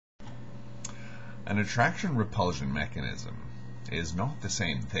An attraction-repulsion mechanism is not the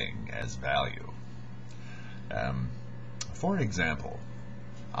same thing as value. For example,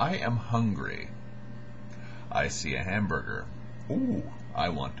 I am hungry. I see a hamburger. Ooh, I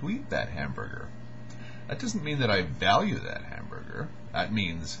want to eat that hamburger. That doesn't mean that I value that hamburger. That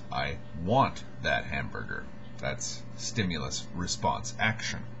means I want that hamburger. That's stimulus response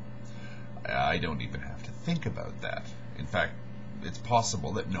action. I don't even have to think about that. In fact, it's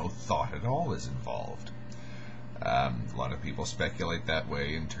possible that no thought at all is involved. A lot of people speculate that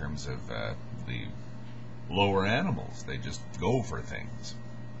way in terms of the lower animals. They just go for things.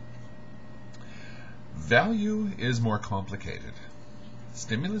 Value is more complicated.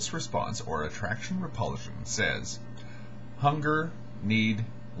 Stimulus response, or attraction-repulsion, says hunger, need,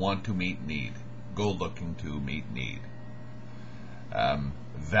 want to meet need, go looking to meet need.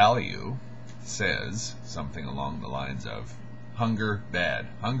 Value says something along the lines of hunger, bad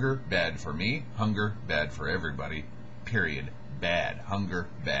for me, hunger, bad for everybody, period, bad, hunger,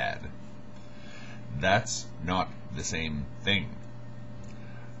 bad. That's not the same thing.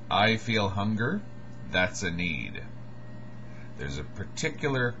 I feel hunger, that's a need. There's a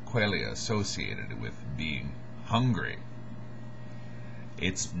particular qualia associated with being hungry.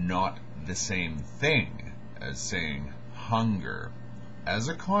 It's not the same thing as saying hunger as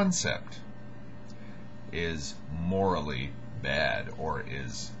a concept is morally bad or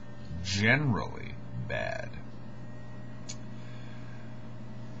is generally bad.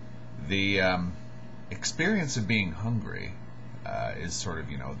 The experience of being hungry is sort of,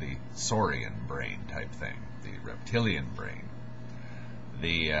 the saurian brain type thing, the reptilian brain.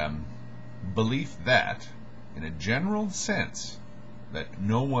 The belief that, in a general sense, that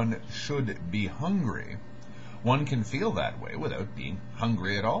no one should be hungry, one can feel that way without being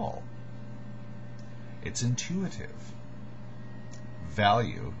hungry at all. It's intuitive.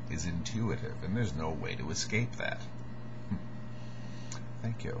 Value is intuitive, and there's no way to escape that.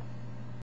 Thank you.